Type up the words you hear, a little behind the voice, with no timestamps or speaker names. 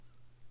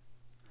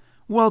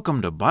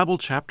Welcome to Bible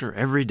Chapter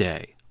Every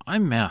Day.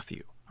 I'm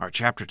Matthew. Our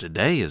chapter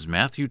today is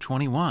Matthew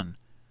 21.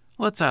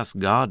 Let's ask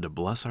God to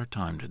bless our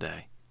time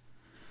today.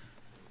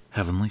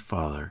 Heavenly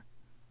Father,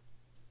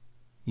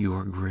 you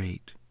are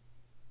great.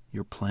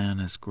 Your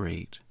plan is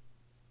great.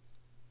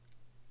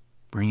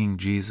 Bringing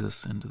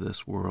Jesus into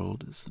this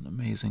world is an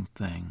amazing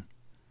thing.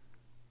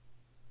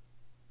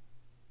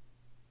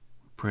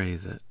 We pray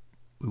that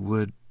we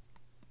would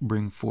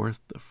bring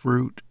forth the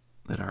fruit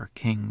that our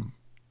King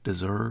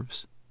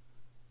deserves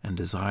and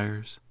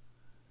desires,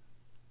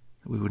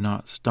 that we would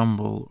not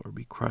stumble or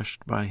be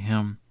crushed by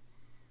him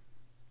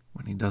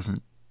when he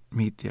doesn't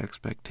meet the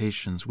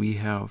expectations we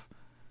have,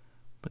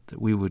 but that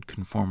we would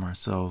conform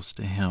ourselves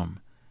to him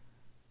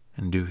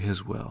and do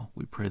his will.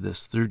 We pray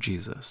this through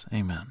Jesus.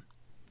 Amen.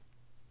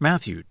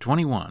 Matthew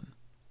 21.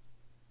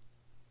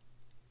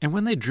 And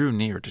when they drew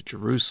near to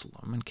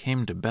Jerusalem and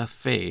came to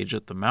Bethphage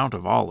at the Mount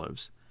of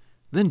Olives,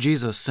 then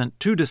Jesus sent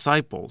 2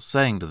 disciples,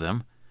 saying to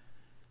them,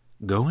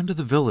 Go into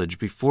the village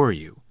before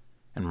you,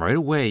 and right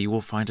away you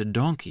will find a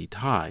donkey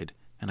tied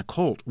and a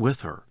colt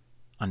with her.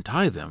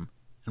 Untie them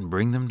and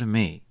bring them to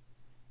me.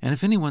 And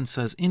if anyone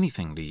says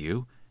anything to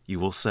you, you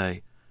will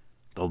say,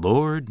 The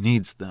Lord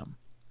needs them,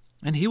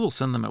 and he will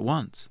send them at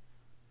once.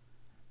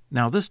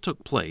 Now this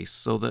took place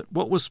so that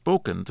what was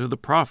spoken through the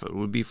prophet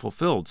would be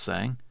fulfilled,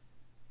 saying,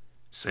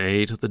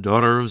 Say to the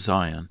daughter of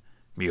Zion,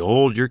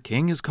 Behold, your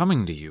king is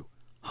coming to you,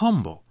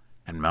 humble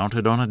and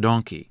mounted on a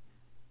donkey,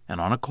 and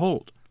on a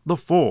colt, the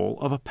foal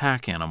of a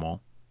pack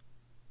animal.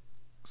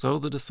 So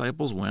the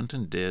disciples went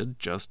and did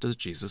just as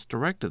Jesus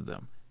directed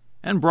them,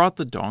 and brought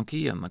the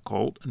donkey and the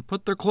colt, and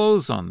put their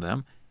clothes on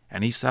them,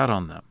 and he sat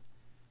on them.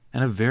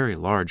 And a very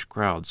large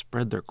crowd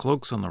spread their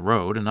cloaks on the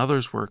road, and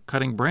others were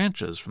cutting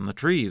branches from the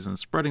trees and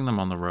spreading them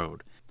on the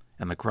road.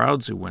 And the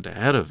crowds who went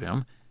ahead of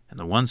him, and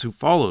the ones who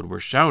followed, were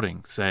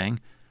shouting, saying,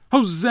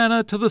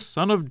 Hosanna to the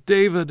Son of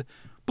David!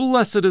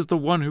 Blessed is the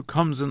one who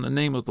comes in the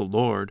name of the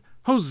Lord!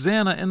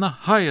 Hosanna in the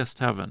highest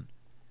heaven!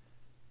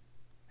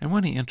 And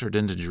when he entered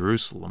into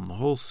Jerusalem, the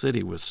whole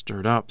city was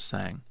stirred up,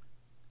 saying,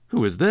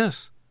 Who is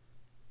this?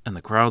 And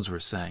the crowds were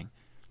saying,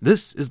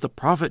 This is the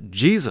prophet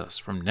Jesus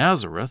from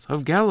Nazareth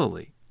of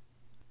Galilee.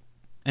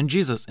 And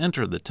Jesus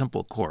entered the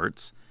temple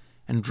courts,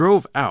 and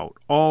drove out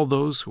all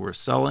those who were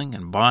selling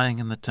and buying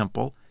in the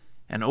temple,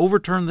 and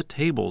overturned the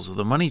tables of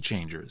the money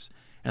changers,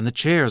 and the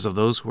chairs of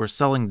those who were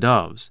selling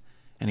doves.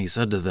 And he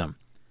said to them,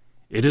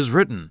 It is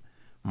written,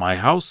 My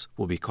house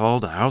will be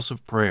called a house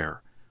of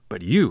prayer,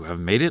 but you have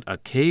made it a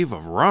cave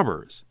of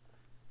robbers.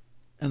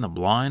 And the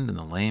blind and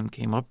the lame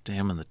came up to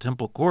him in the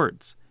temple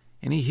courts,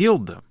 and he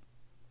healed them.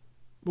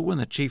 But when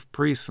the chief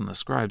priests and the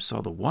scribes saw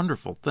the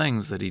wonderful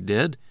things that he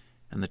did,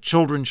 and the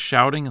children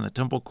shouting in the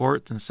temple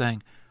courts and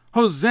saying,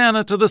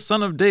 Hosanna to the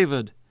Son of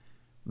David,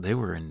 they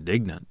were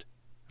indignant,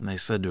 and they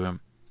said to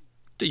him,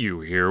 Do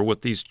you hear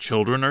what these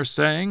children are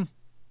saying?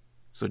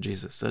 So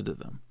Jesus said to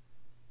them,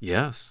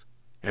 Yes,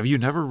 have you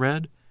never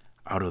read,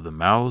 Out of the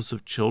mouths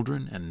of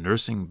children and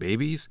nursing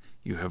babies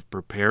you have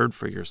prepared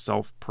for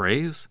yourself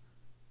praise?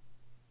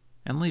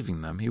 And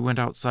leaving them, he went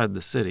outside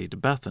the city to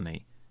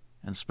Bethany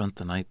and spent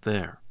the night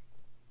there.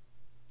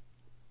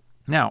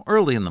 Now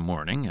early in the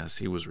morning, as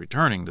he was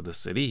returning to the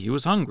city, he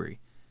was hungry.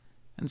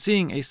 And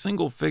seeing a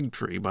single fig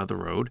tree by the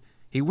road,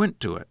 he went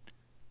to it,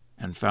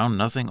 and found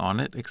nothing on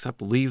it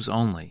except leaves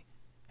only.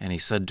 And he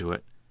said to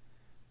it,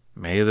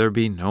 May there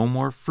be no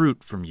more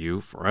fruit from you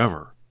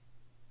forever.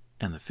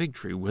 And the fig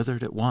tree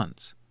withered at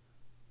once.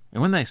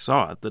 And when they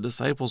saw it, the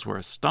disciples were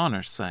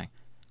astonished, saying,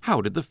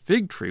 How did the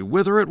fig tree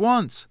wither at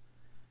once?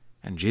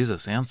 And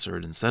Jesus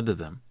answered and said to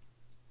them,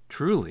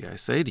 Truly I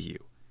say to you,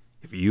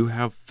 if you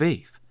have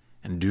faith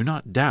and do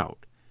not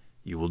doubt,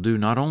 you will do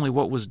not only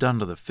what was done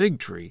to the fig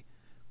tree,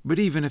 but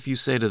even if you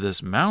say to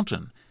this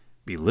mountain,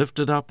 Be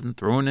lifted up and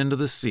thrown into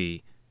the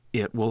sea,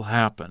 it will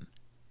happen.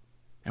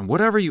 And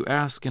whatever you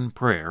ask in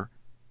prayer,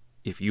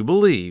 if you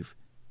believe,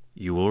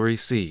 you will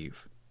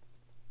receive.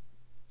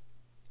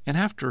 And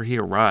after he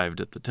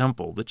arrived at the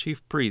temple, the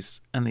chief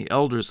priests and the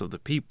elders of the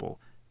people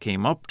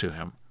came up to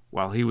him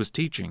while he was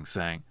teaching,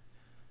 saying,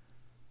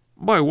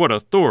 By what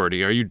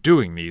authority are you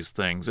doing these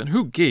things, and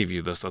who gave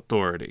you this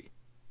authority?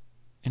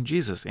 And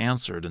Jesus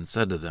answered and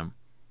said to them,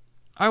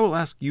 I will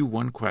ask you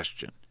one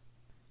question.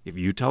 If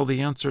you tell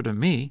the answer to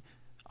me,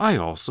 I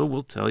also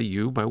will tell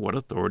you by what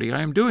authority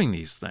I am doing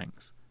these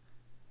things.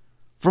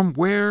 From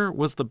where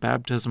was the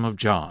baptism of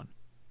John?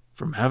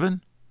 From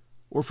heaven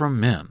or from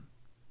men?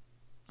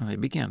 And they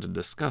began to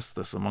discuss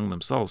this among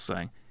themselves,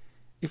 saying,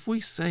 If we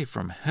say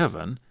from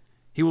heaven,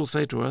 he will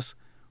say to us,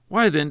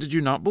 Why then did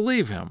you not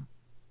believe him?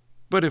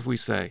 But if we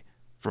say,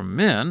 From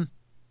men,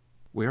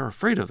 we are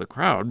afraid of the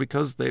crowd,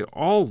 because they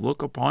all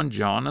look upon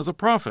John as a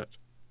prophet.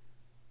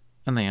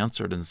 And they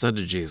answered and said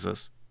to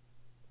Jesus,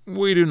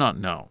 We do not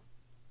know.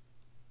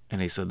 And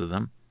he said to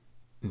them,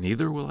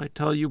 Neither will I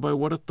tell you by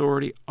what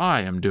authority I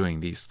am doing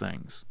these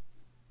things.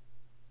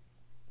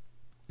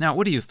 Now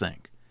what do you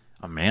think?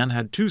 A man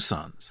had 2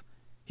 sons.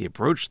 He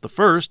approached the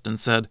first and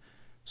said,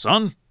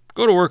 Son,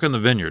 go to work in the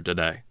vineyard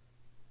today.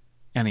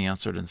 And he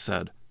answered and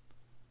said,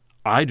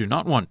 "I do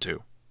not want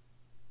to."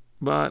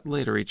 But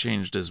later he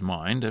changed his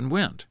mind and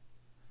went.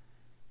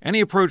 And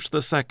he approached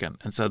the second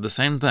and said the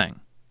same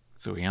thing.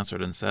 So he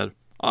answered and said,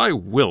 "I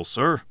will,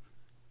 sir."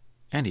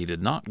 And he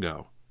did not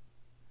go.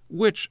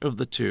 Which of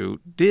the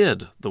two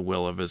did the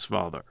will of his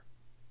father?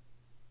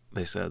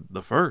 They said,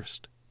 "The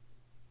first."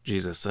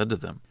 Jesus said to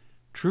them,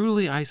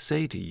 "Truly I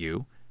say to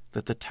you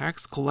that the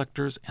tax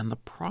collectors and the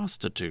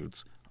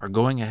prostitutes are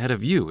going ahead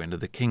of you into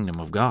the kingdom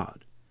of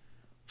God.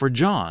 For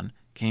John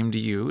came to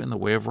you in the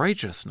way of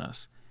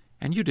righteousness,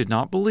 and you did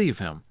not believe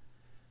him.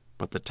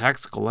 But the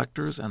tax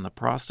collectors and the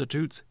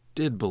prostitutes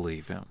did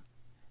believe him.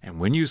 And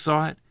when you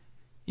saw it,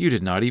 you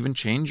did not even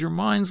change your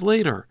minds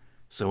later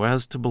so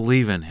as to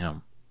believe in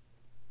him."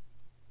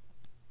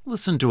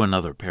 Listen to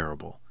another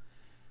parable.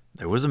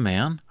 There was a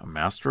man, a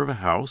master of a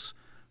house,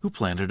 who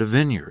planted a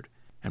vineyard,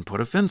 and put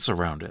a fence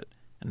around it,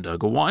 and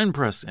dug a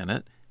winepress in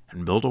it,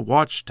 and built a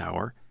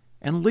watchtower,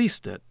 and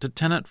leased it to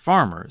tenant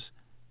farmers,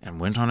 and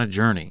went on a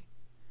journey.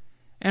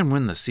 And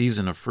when the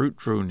season of fruit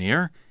drew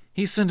near,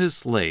 he sent his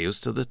slaves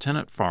to the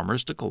tenant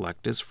farmers to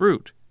collect his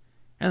fruit.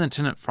 And the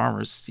tenant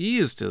farmers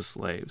seized his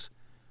slaves,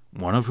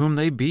 one of whom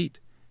they beat,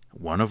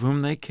 one of whom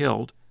they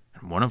killed,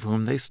 and one of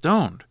whom they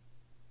stoned.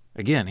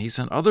 Again he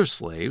sent other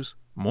slaves,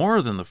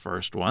 more than the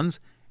first ones,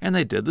 and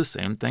they did the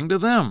same thing to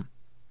them.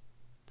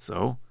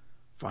 So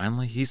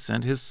finally he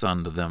sent his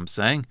son to them,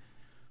 saying,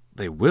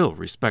 "They will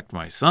respect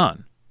my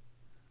son."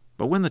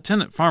 But when the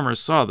tenant farmers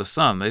saw the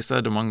son, they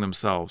said among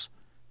themselves,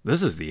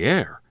 "This is the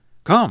heir.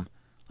 Come,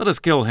 let us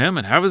kill him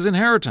and have his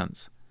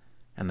inheritance."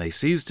 And they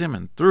seized him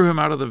and threw him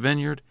out of the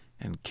vineyard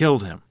and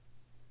killed him.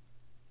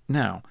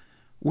 Now,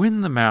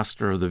 when the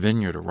master of the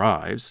vineyard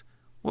arrives,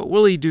 what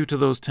will he do to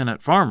those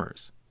tenant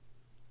farmers?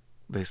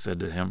 They said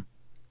to him,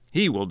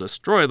 "He will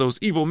destroy those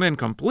evil men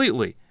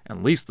completely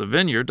and lease the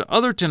vineyard to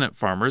other tenant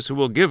farmers who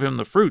will give him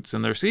the fruits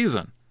in their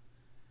season."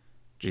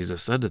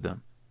 Jesus said to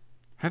them,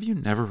 "Have you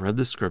never read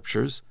the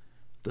Scriptures?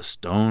 The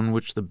stone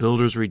which the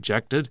builders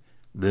rejected,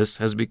 this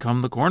has become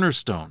the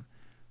cornerstone.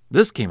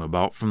 This came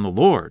about from the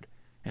Lord,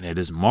 and it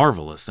is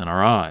marvelous in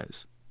our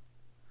eyes.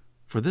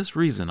 For this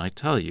reason I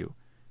tell you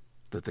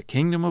that the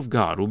kingdom of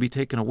God will be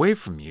taken away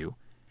from you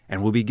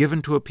and will be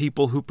given to a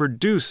people who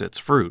produce its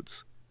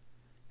fruits.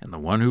 And the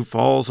one who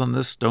falls on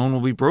this stone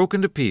will be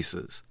broken to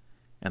pieces,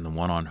 and the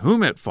one on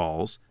whom it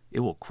falls, it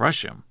will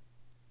crush him."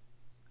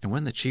 And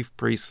when the chief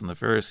priests and the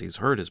Pharisees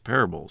heard his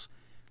parables,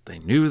 they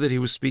knew that he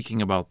was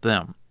speaking about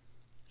them.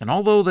 And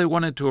although they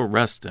wanted to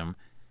arrest him,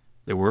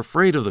 they were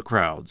afraid of the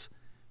crowds,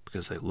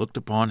 because they looked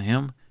upon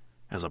him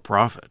as a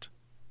prophet.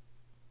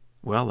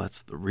 Well,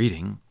 that's the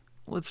reading.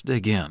 Let's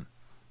dig in.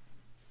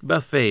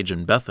 Bethphage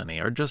and Bethany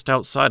are just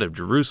outside of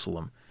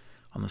Jerusalem,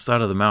 on the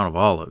side of the Mount of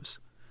Olives.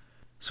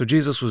 So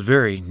Jesus was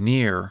very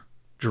near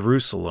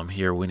Jerusalem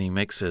here when he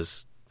makes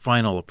his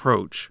final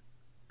approach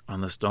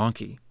on this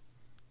donkey.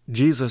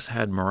 Jesus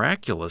had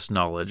miraculous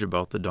knowledge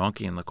about the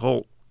donkey and the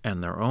colt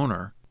and their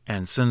owner,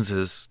 and sends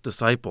his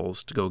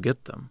disciples to go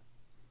get them.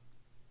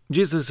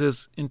 Jesus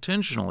is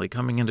intentionally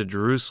coming into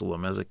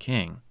Jerusalem as a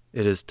king.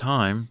 It is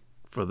time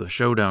for the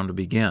showdown to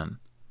begin.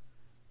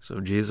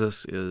 So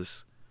Jesus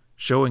is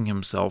showing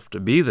himself to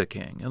be the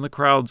king, and the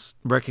crowds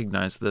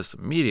recognize this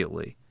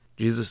immediately.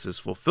 Jesus is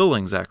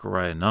fulfilling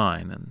Zechariah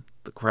 9, and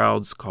the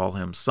crowds call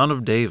him Son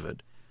of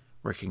David,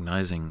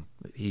 recognizing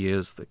that he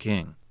is the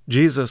king.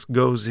 Jesus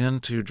goes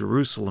into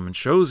Jerusalem and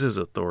shows his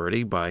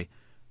authority by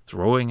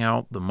throwing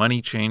out the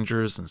money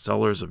changers and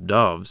sellers of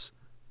doves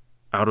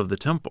out of the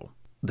temple.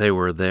 They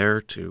were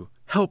there to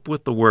help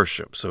with the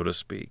worship, so to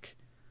speak,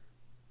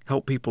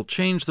 help people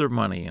change their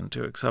money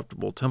into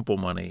acceptable temple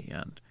money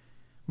and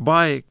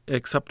buy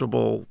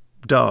acceptable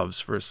doves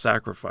for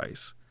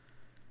sacrifice.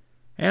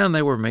 And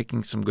they were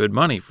making some good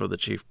money for the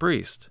chief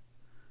priest.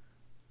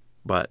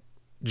 But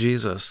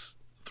Jesus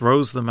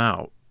throws them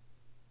out,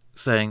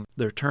 saying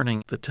they're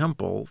turning the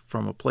temple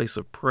from a place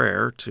of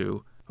prayer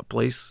to a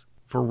place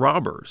for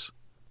robbers.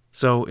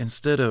 So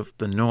instead of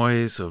the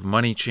noise of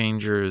money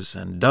changers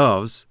and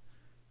doves,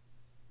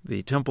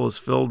 the temple is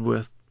filled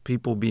with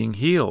people being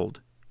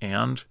healed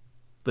and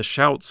the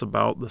shouts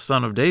about the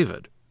Son of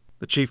David.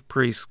 The chief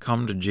priests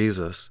come to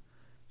Jesus,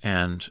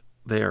 and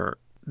they are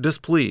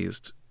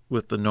displeased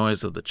with the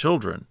noise of the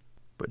children.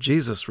 But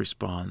Jesus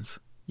responds,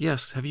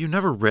 "Yes, have you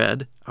never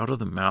read, out of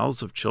the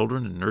mouths of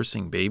children and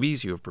nursing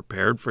babies you have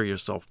prepared for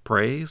yourself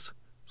praise?"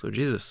 So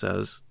Jesus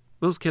says,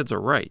 those kids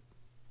are right.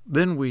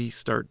 Then we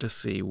start to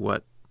see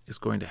what is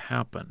going to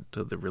happen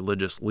to the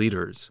religious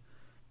leaders.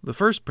 The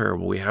first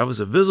parable we have is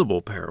a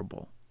visible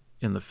parable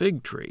in the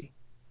fig tree.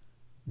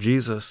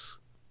 Jesus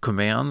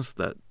commands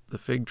that the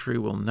fig tree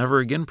will never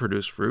again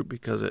produce fruit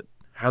because it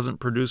hasn't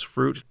produced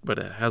fruit, but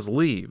it has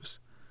leaves.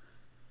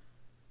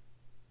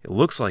 It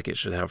looks like it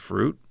should have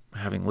fruit,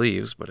 having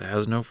leaves, but it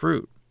has no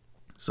fruit.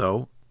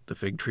 So the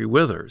fig tree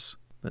withers.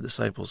 The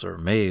disciples are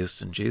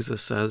amazed, and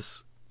Jesus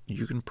says,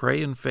 "You can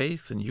pray in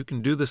faith, and you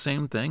can do the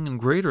same thing and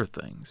greater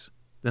things."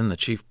 Then the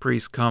chief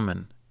priests come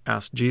and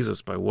ask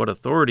Jesus by what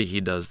authority he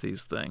does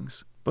these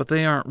things. But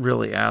they aren't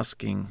really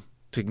asking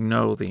to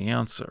know the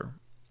answer.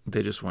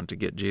 They just want to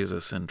get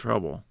Jesus in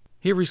trouble.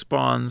 He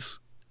responds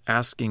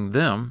asking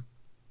them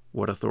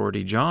what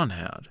authority John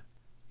had.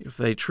 If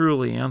they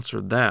truly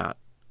answered that,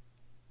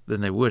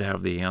 then they would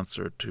have the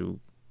answer to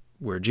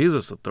where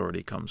Jesus'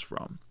 authority comes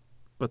from.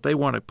 But they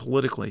want a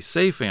politically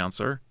safe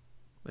answer.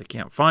 They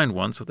can't find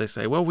one, so they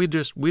say, well, we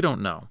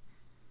don't know.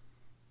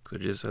 So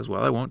Jesus says,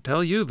 well, I won't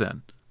tell you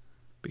then,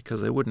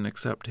 because they wouldn't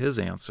accept his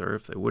answer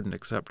if they wouldn't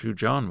accept who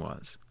John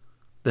was.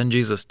 Then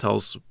Jesus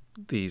tells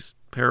these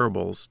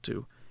parables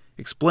to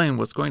explain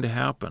what's going to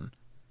happen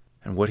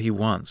and what he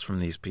wants from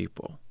these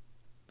people.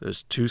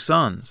 There's 2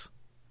 sons.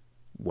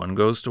 One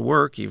goes to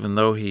work even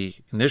though he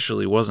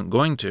initially wasn't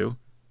going to.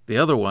 The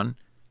other one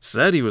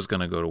said he was going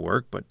to go to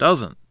work but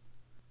doesn't.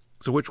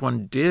 So which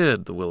one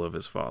did the will of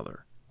his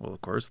father? Well,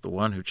 of course, the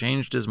one who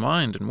changed his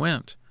mind and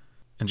went.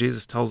 And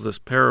Jesus tells this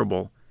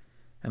parable,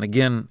 and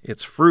again,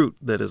 it's fruit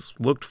that is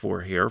looked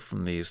for here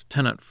from these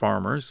tenant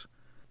farmers.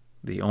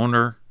 The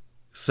owner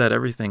set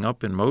everything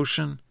up in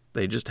motion.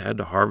 They just had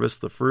to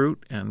harvest the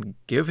fruit and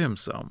give him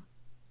some.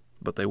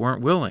 But they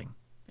weren't willing,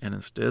 and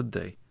instead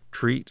they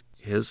treat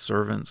his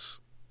servants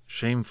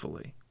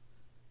shamefully.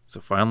 So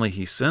finally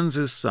he sends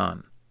his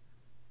son,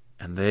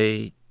 and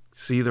they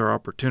see their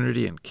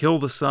opportunity and kill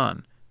the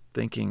son,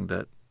 thinking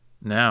that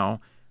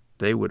now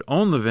they would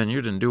own the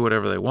vineyard and do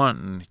whatever they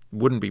want and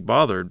wouldn't be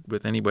bothered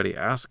with anybody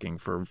asking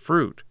for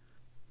fruit.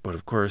 But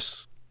of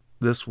course,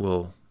 this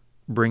will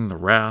bring the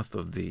wrath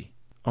of the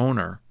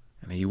owner,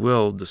 and he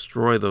will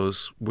destroy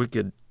those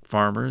wicked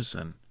farmers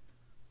and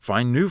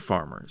find new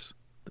farmers.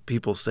 The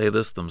people say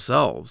this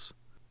themselves.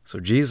 So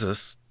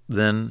Jesus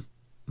then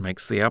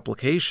makes the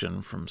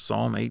application from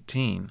Psalm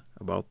 18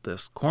 about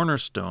this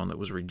cornerstone that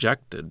was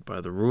rejected by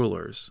the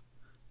rulers,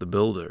 the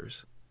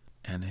builders.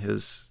 And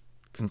his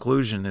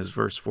conclusion is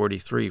verse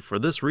 43, "For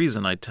this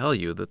reason I tell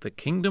you that the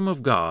kingdom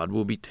of God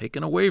will be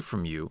taken away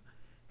from you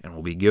and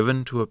will be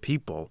given to a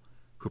people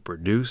who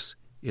produce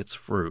its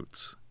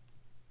fruits."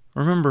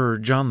 Remember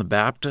John the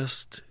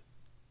Baptist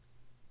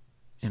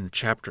in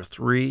chapter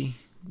 3,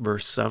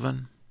 verse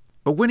 7?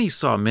 "But when he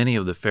saw many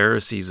of the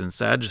Pharisees and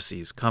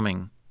Sadducees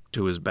coming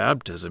to his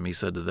baptism, he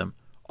said to them,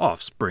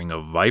 'Offspring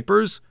of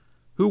vipers,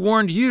 who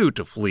warned you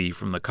to flee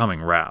from the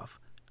coming wrath?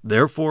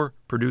 Therefore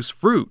produce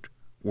fruit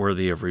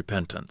worthy of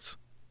repentance.'"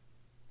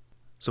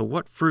 So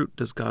what fruit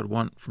does God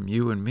want from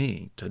you and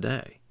me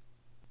today?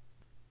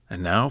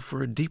 And now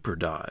for a deeper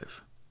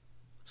dive.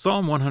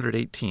 Psalm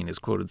 118 is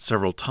quoted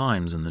several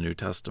times in the New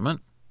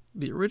Testament.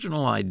 The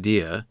original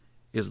idea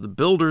is the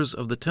builders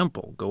of the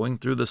temple going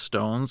through the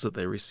stones that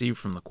they received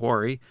from the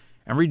quarry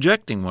and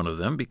rejecting one of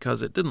them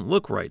because it didn't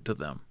look right to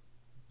them.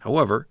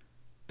 However,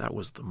 that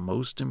was the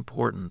most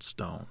important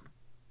stone,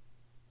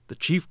 the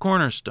chief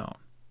cornerstone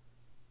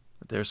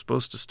that they're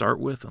supposed to start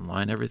with and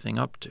line everything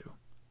up to.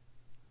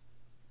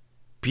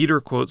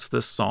 Peter quotes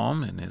this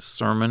psalm in his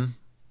sermon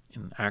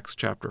in Acts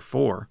chapter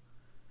 4.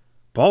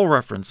 Paul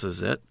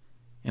references it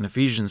in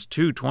Ephesians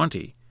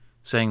 2:20,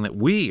 saying that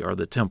we are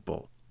the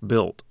temple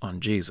built on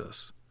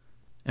Jesus.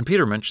 And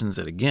Peter mentions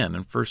it again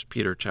in 1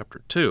 Peter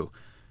chapter 2,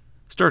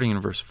 starting in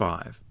verse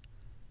 5.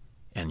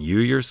 "And you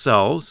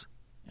yourselves,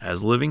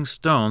 as living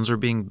stones, are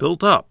being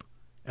built up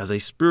as a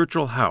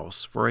spiritual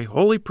house for a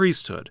holy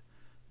priesthood,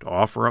 to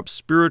offer up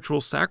spiritual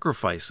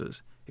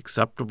sacrifices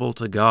acceptable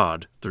to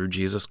God through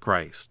Jesus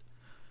Christ.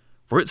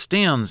 For it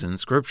stands in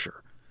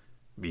Scripture,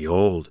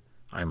 'Behold,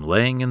 I am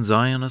laying in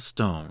Zion a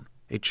stone,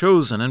 a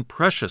chosen and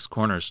precious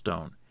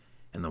cornerstone,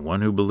 and the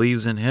one who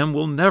believes in him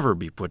will never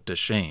be put to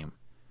shame.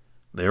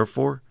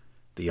 Therefore,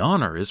 the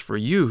honor is for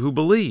you who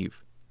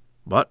believe.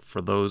 But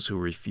for those who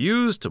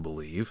refuse to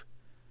believe,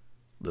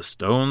 the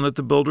stone that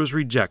the builders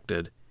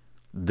rejected,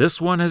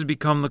 this one has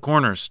become the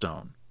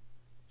cornerstone,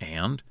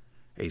 and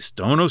a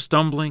stone of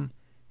stumbling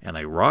and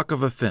a rock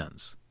of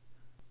offense,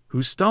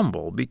 who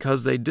stumble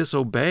because they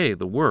disobey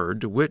the word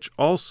to which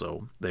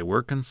also they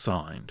were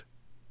consigned."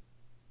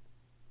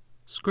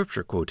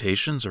 Scripture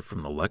quotations are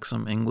from the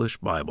Lexham English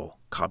Bible,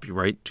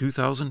 copyright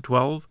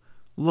 2012,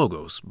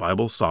 Logos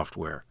Bible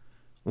Software.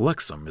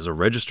 Lexham is a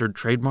registered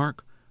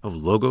trademark of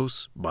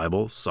Logos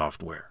Bible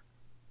Software.